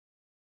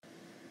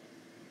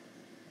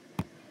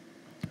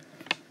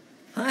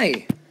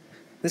Hi!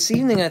 This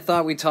evening I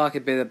thought we'd talk a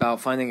bit about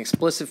finding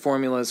explicit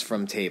formulas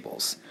from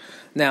tables.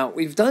 Now,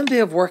 we've done a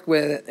bit of work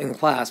with it in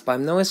class, but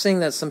I'm noticing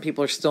that some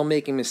people are still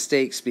making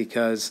mistakes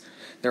because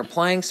they're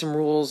applying some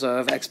rules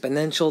of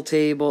exponential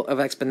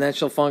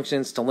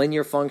functions to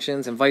linear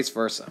functions and vice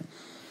versa.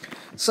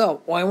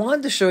 So, what I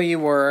wanted to show you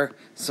were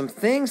some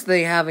things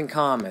they have in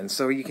common,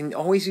 so you can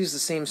always use the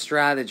same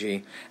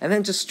strategy, and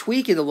then just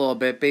tweak it a little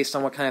bit based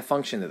on what kind of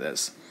function it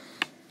is.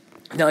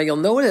 Now, you'll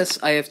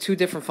notice I have two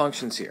different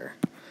functions here.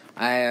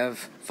 I have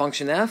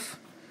function f,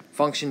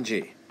 function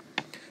g.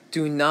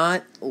 Do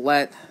not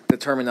let the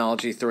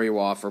terminology throw you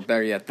off, or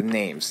better yet, the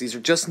names. These are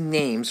just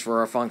names for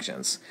our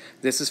functions.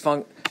 This is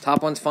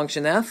top one's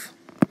function f,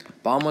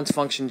 bottom one's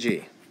function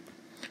g.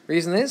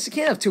 Reason is, you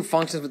can't have two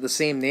functions with the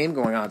same name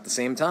going on at the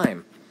same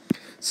time.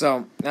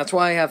 So, that's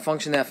why I have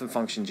function f and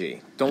function g.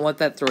 Don't let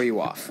that throw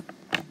you off.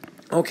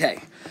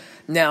 Okay.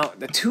 Now,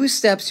 the two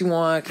steps you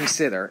want to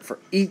consider for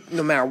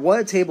no matter what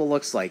a table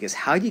looks like is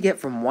how you get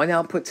from one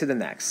output to the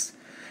next.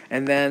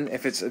 And then,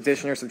 if it's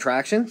addition or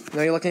subtraction,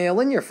 now you're looking at a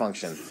linear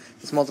function.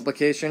 If it's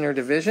multiplication or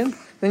division,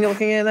 then you're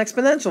looking at an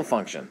exponential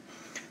function.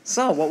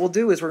 So, what we'll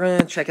do is we're going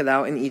to check it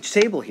out in each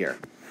table here.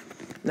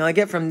 Now, I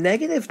get from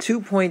negative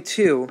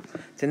 2.2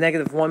 to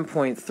negative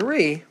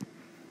 1.3,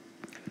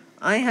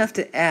 I have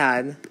to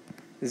add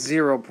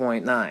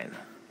 0.9.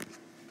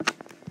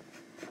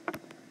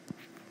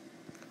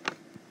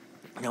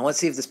 Now, let's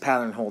see if this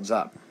pattern holds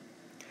up.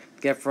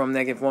 Get from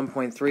negative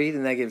 1.3 to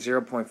negative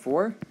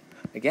 0.4,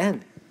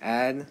 again,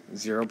 add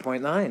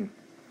 0.9.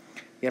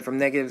 Get from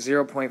negative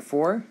 0.4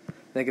 to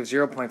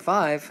negative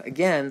 0.5,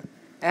 again,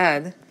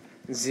 add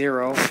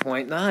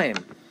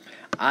 0.9.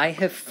 I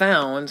have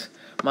found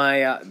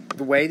my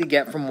the way to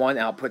get from one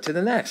output to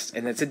the next,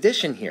 and it's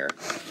addition here.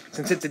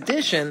 Since it's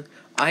addition,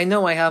 I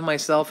know I have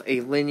myself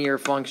a linear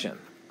function.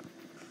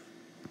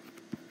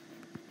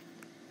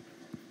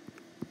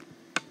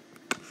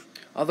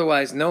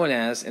 Otherwise known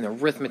as an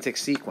arithmetic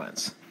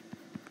sequence.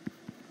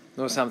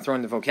 Notice how I'm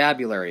throwing the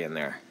vocabulary in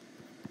there.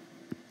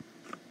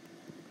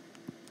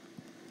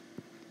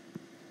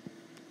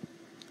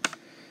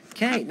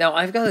 Okay, now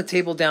I've got a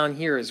table down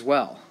here as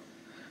well.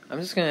 I'm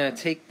just going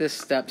to take this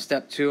step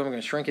 2, I'm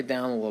going to shrink it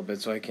down a little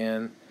bit so I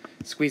can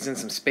squeeze in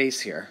some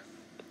space here.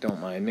 Don't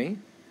mind me.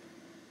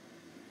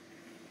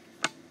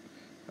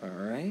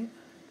 Alright.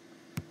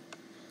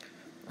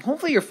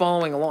 Hopefully you're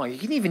following along. You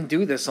can even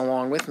do this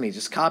along with me.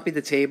 Just copy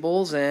the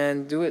tables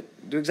and do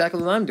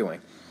exactly what I'm doing.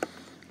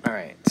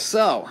 Alright,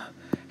 so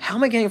how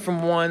am I getting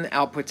from one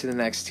output to the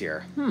next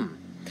here? Now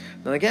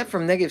I get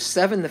from negative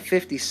 7 to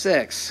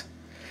 56.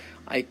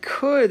 I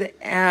could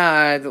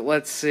add,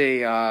 let's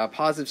see,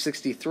 positive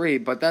 63,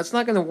 but that's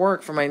not going to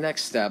work for my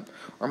next step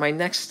or my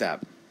next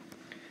step.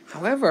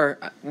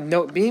 However,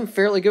 being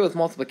fairly good with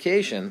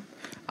multiplication,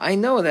 I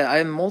know that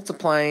I'm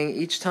multiplying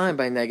each time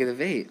by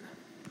negative 8.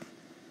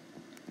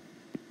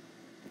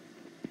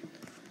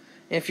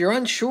 If you're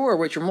unsure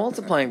what you're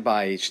multiplying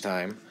by each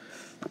time,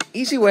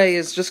 easy way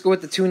is just go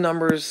with the two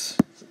numbers,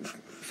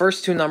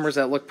 first two numbers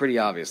that look pretty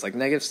obvious, like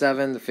negative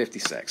 7 to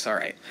 56.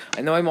 Alright,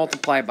 I know I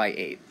multiply by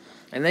 8.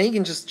 And then you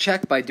can just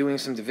check by doing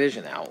some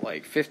division out,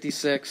 like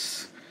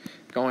 56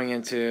 going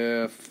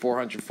into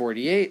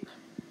 448.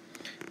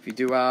 If you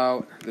do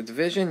out the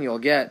division, you'll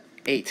get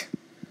 8.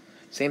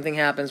 Same thing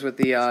happens with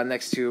the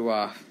next two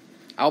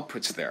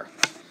outputs there.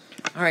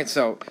 Alright,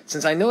 so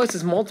since I know this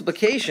is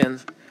multiplication,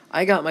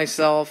 I got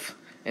myself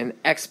an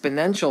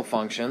exponential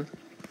function.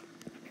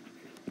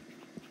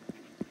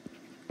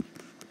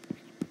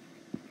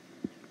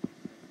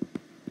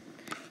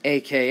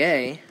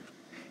 AKA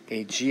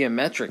a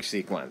geometric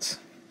sequence.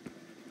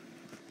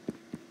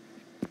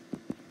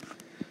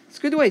 It's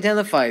good to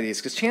identify these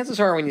because chances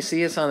are when you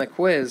see this on a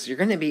quiz, you're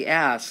going to be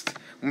asked,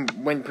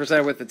 when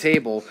presented with the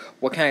table,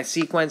 what kind of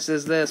sequence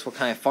is this? What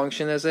kind of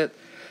function is it?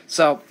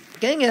 So,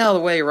 getting it out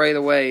of the way right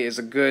away is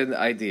a good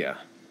idea.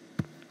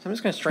 So I'm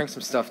just going to shrink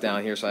some stuff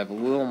down here so I have a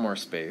little more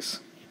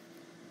space.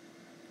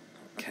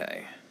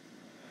 Okay.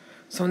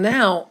 So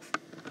now,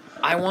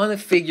 I want to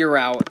figure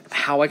out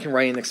how I can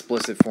write an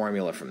explicit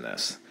formula from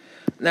this.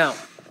 Now,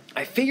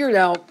 I figured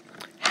out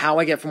how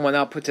I get from one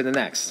output to the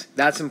next.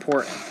 That's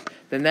important.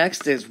 The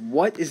next is,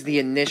 what is the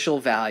initial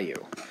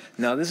value?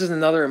 Now, this is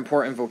another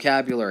important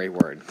vocabulary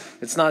word.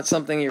 It's not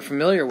something you're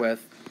familiar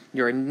with.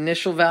 Your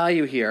initial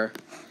value here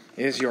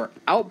is your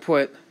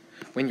output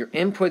when your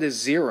input is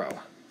 0.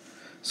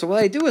 So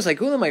what I do is I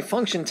go to my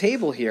function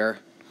table here.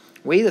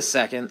 Wait a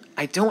second,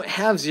 I don't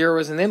have 0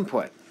 as an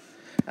input.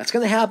 That's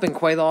going to happen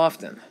quite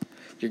often.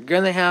 You're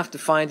going to have to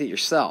find it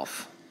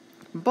yourself.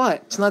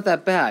 But it's not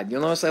that bad.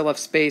 You'll notice I left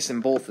space in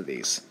both of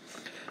these.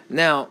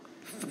 Now,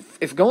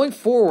 if going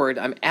forward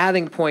I'm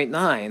adding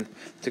 0.9,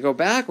 to go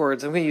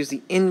backwards I'm going to use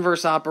the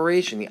inverse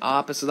operation, the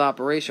opposite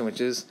operation, which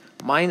is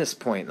minus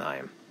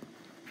 0.9.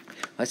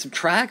 I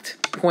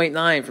subtract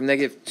 0.9 from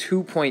negative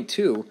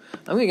 2.2,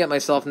 I'm going to get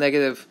myself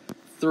negative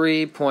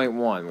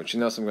 3.1, which you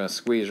notice I'm going to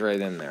squeeze right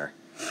in there.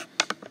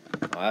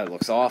 Oh, that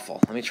looks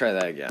awful. Let me try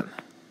that again.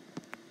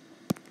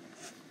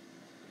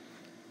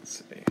 Let's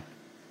see.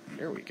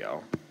 Here we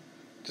go.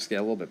 just get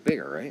a little bit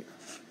bigger, right?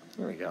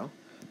 There we go.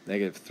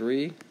 Negative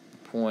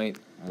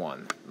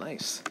 3.1.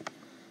 Nice.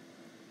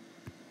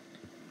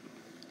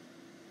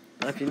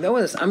 Now, if you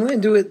notice, I'm going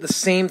to do it the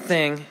same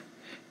thing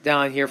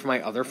down here for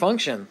my other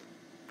function.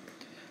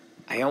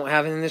 I don't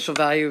have an initial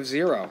value of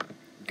 0. I'm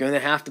going to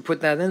have to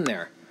put that in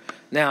there.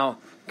 Now,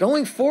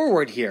 going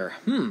forward here,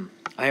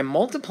 I am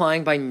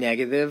multiplying by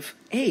negative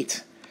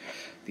 8.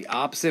 The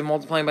opposite of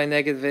multiplying by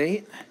negative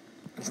 8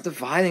 is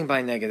dividing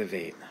by negative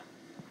 8.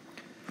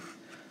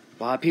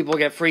 A lot of people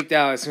get freaked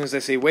out as soon as they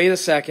say, wait a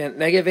second,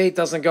 negative 8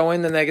 doesn't go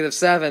into negative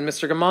 7.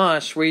 Mr.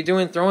 Gamache, what are you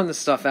doing throwing this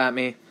stuff at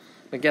me?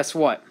 But guess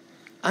what?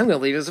 I'm going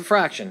to leave it as a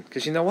fraction,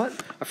 because you know what?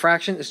 A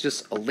fraction is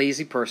just a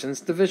lazy person's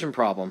division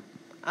problem.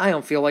 I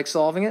don't feel like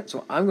solving it,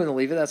 so I'm going to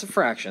leave it as a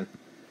fraction.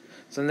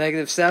 So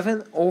negative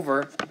 7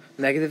 over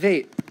negative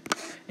 8.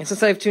 And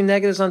since I have two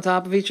negatives on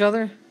top of each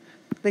other,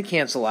 they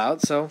cancel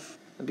out, so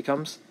it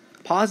becomes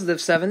positive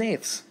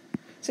 7/8.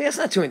 See, that's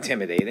not too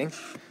intimidating.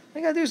 All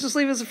I got to do is just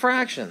leave it as a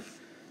fraction.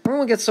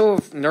 Everyone gets so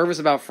nervous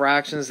about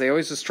fractions, they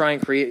always just try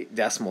and create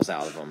decimals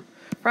out of them.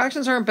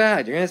 Fractions aren't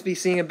bad. You're going to be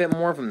seeing a bit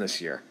more of them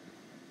this year.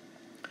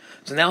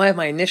 So now I have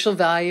my initial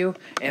value,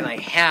 and I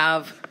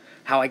have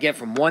how I get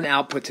from one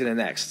output to the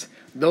next.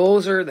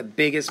 Those are the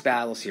biggest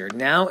battles here.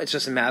 Now it's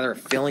just a matter of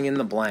filling in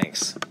the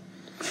blanks.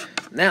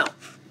 Now,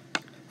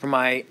 for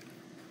my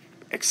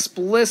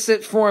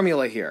explicit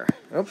formula here,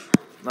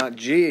 not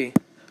G,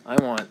 I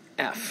want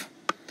F.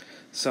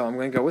 So I'm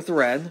going to go with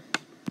red,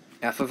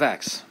 f of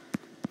x.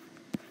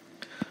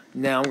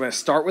 Now I'm going to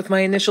start with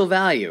my initial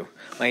value.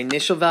 My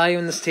initial value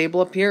in this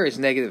table up here is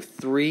negative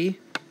 3.1.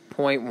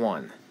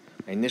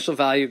 My initial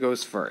value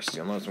goes first.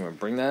 You'll notice I'm going to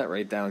bring that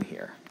right down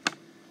here.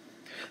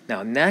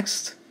 Now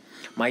next,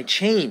 my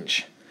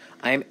change.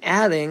 I am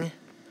adding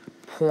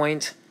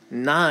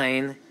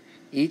 0.9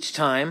 each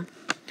time.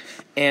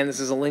 And this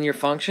is a linear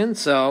function,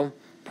 so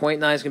 0.9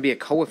 is going to be a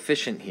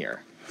coefficient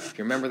here. If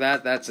you remember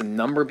that, that's a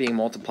number being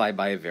multiplied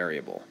by a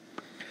variable.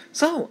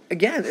 So,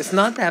 again, it's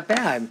not that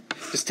bad.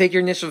 Just take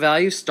your initial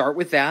value, start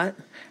with that,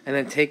 and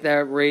then take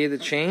that rate of the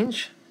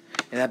change,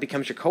 and that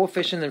becomes your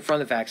coefficient in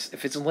front of x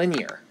if it's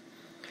linear.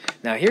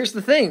 Now, here's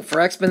the thing. For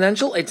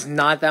exponential, it's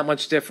not that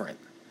much different.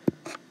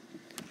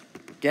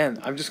 Again,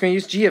 I'm just going to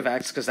use g of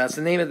x because that's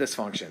the name of this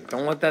function.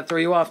 Don't let that throw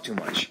you off too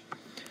much.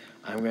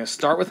 I'm going to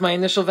start with my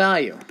initial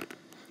value.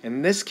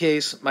 In this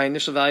case, my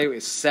initial value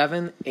is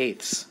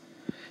 7/8.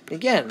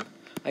 Again,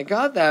 I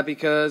got that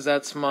because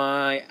that's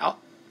my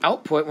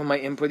output when my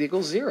input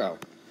equals 0. All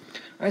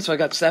right, so I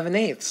got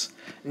 7/8.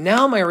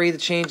 Now my rate of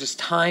change is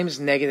times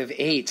negative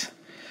 8.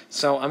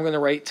 So I'm going to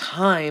write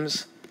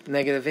times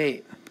negative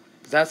 8.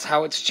 That's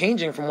how it's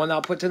changing from one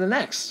output to the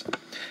next.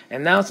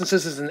 And now since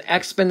this is an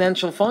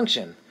exponential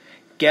function,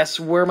 guess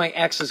where my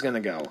x is going to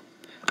go?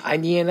 I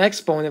need an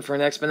exponent for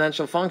an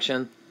exponential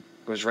function.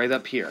 It goes right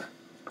up here.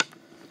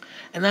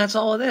 And that's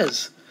all it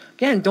is.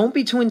 Again, don't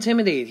be too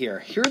intimidated here.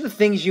 Here are the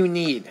things you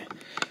need.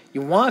 You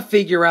want to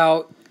figure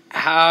out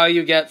how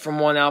you get from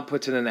one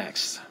output to the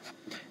next.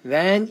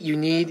 Then you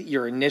need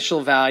your initial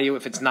value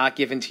if it's not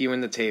given to you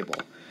in the table.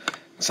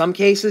 In some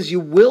cases, you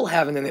will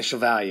have an initial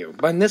value.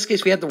 But in this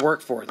case, we have to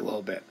work for it a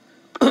little bit.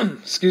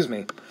 Excuse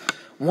me.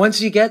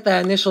 Once you get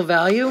that initial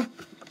value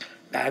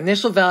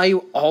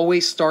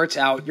always starts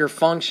out your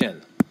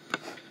function.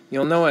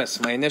 You'll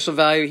notice my initial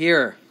value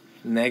here,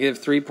 negative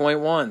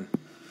 3.1.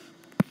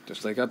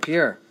 Just like up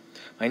here.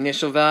 My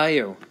initial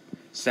value,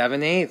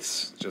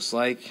 7/8, just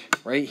like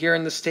right here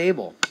in this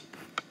table.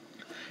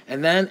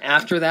 And then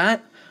after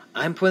that,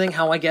 I'm putting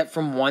how I get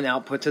from one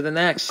output to the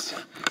next.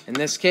 In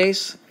this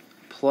case,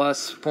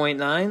 plus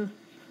 0.9,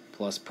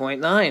 plus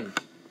 0.9.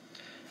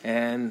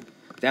 And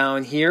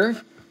down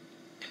here,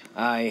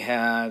 I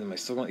had, am I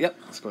still going? Yep,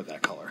 let's go with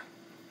that color.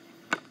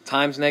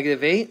 Times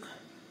negative 8,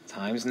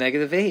 times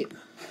negative 8.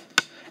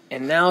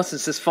 And now,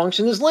 since this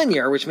function is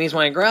linear, which means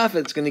when I graph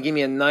it, it's going to give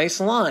me a nice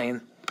line,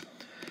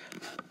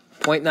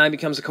 0.9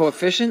 becomes a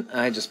coefficient.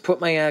 I just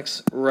put my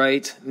x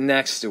right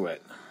next to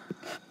it.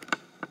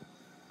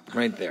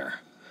 Right there.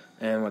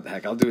 And what the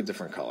heck, I'll do a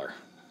different color.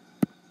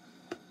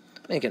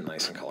 Make it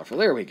nice and colorful.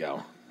 There we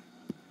go.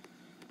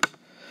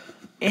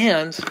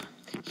 And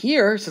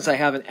here, since I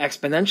have an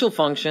exponential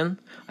function,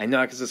 I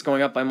know because it's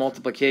going up by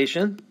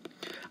multiplication,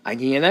 I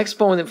need an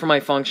exponent for my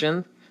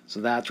function,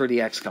 so that's where the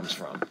x comes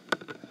from.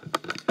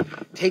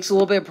 Takes a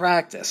little bit of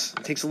practice.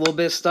 It takes a little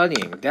bit of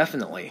studying,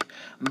 definitely.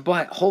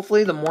 But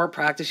hopefully the more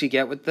practice you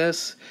get with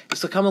this,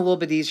 it's become a little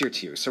bit easier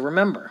to you. So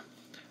remember,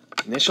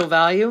 initial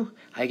value,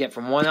 I get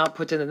from one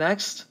output to the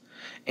next,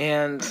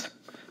 and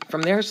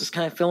from there it's just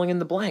kind of filling in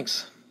the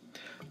blanks.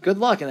 Good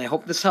luck, and I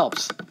hope this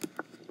helps.